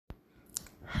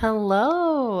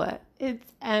Hello,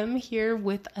 it's Em here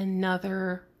with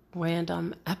another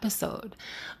random episode.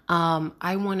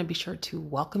 I want to be sure to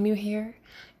welcome you here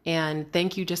and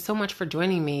thank you just so much for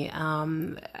joining me.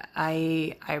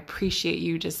 I appreciate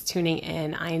you just tuning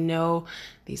in. I know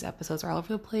these episodes are all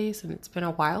over the place and it's been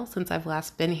a while since I've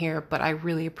last been here, but I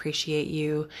really appreciate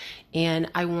you. And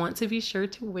I want to be sure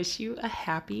to wish you a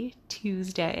happy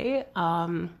Tuesday.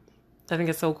 I think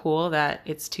it's so cool that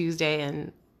it's Tuesday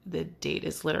and the date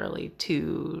is literally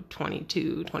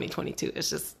 2/22/2022. It's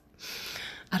just,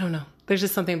 I don't know. There's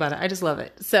just something about it. I just love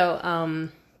it. So,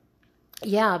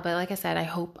 yeah, but like I said, I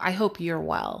hope you're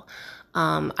well.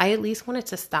 I at least wanted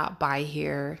to stop by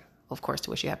here, of course,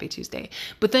 to wish you happy Tuesday,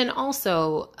 but then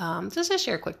also, just to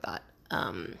share a quick thought.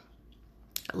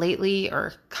 Lately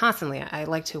or constantly, I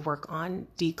like to work on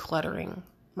decluttering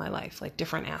my life, like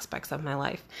different aspects of my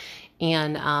life.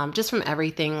 And just from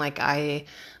everything, like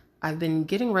I've been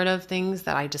getting rid of things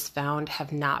that I just found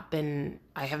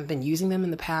I haven't been using them in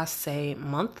the past, say,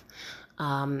 month,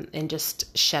 and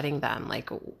just shedding them. Like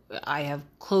I have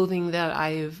clothing that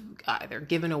I've either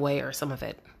given away or some of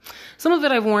it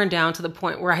I've worn down to the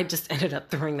point where I just ended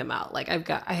up throwing them out. Like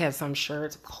I have some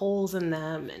shirts with holes in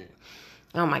them and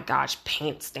oh my gosh,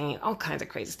 paint stain, all kinds of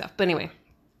crazy stuff. But anyway,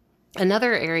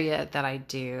 another area that I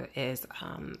do is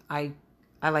I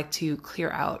like to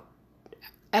clear out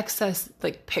excess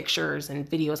like pictures and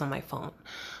videos on my phone,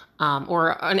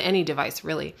 or on any device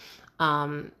really.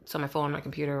 So my phone, my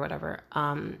computer, whatever.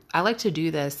 I like to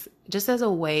do this just as a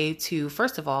way to,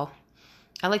 first of all,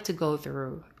 I like to go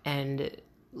through and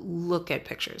look at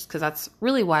pictures because that's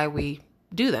really why we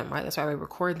do them, right? That's why we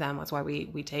record them. That's why we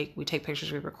take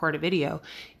pictures, we record a video,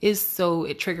 is so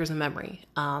it triggers a memory.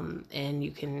 And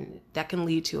that can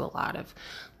lead to a lot of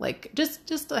like,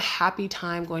 just a happy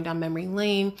time going down memory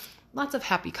lane, lots of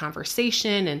happy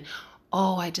conversation. And,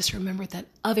 oh, I just remembered that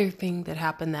other thing that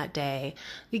happened that day.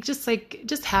 Just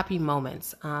happy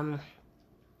moments,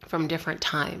 from different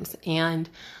times. And,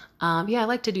 yeah, I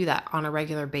like to do that on a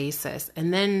regular basis.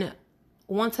 And then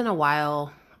once in a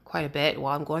while, quite a bit,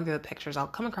 while I'm going through the pictures, I'll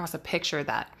come across a picture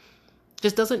that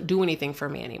just doesn't do anything for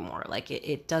me anymore. Like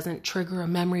it doesn't trigger a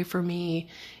memory for me.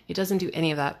 It doesn't do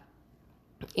any of that.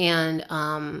 And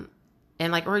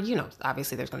like, or,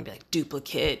 obviously there's going to be like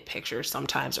duplicate pictures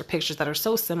sometimes, or pictures that are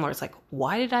so similar. It's like,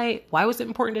 why was it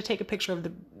important to take a picture of the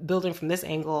building from this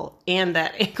angle and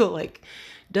that angle? Like,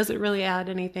 does it really add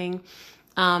anything?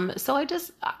 So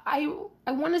I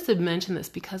wanted to mention this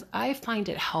because I find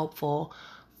it helpful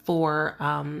for,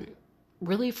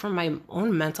 really for my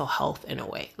own mental health in a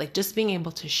way, like just being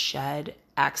able to shed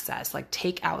excess, like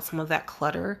take out some of that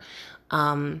clutter.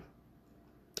 And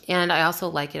I also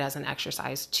like it as an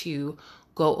exercise to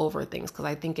go over things because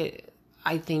I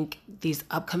think these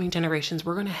upcoming generations,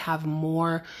 we're going to have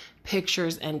more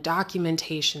pictures and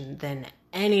documentation than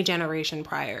any generation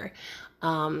prior.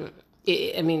 To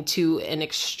an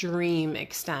extreme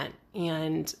extent.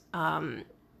 And,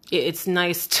 it's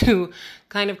nice to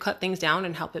kind of cut things down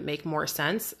and help it make more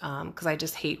sense. Cause I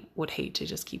just would hate to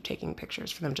just keep taking pictures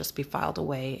for them just be filed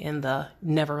away in the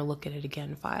never look at it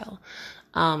again file.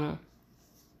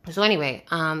 So anyway,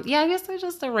 yeah, I guess there's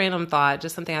just a random thought,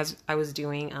 just something I was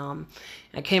doing.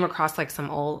 I came across like some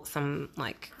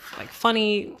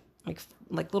funny,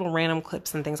 like little random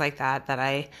clips and things like that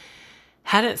I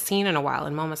hadn't seen in a while,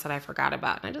 in moments that I forgot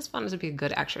about. And I just found it to be a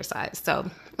good exercise. So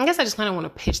I guess I just kind of want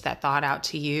to pitch that thought out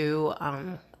to you.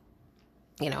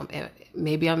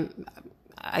 Maybe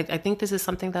I think this is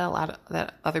something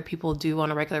that other people do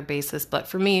on a regular basis, but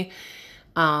for me,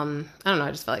 I don't know. I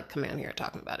just felt like coming on here and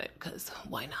talking about it because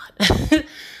why not?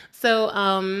 So,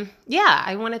 yeah,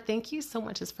 I want to thank you so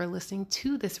much just for listening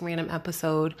to this random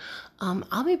episode.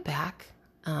 I'll be back.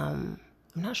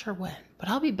 I'm not sure when, but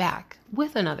I'll be back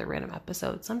with another random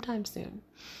episode sometime soon.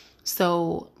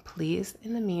 So please,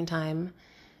 in the meantime,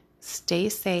 stay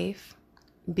safe,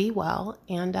 be well,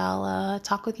 and I'll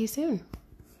talk with you soon.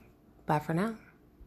 Bye for now.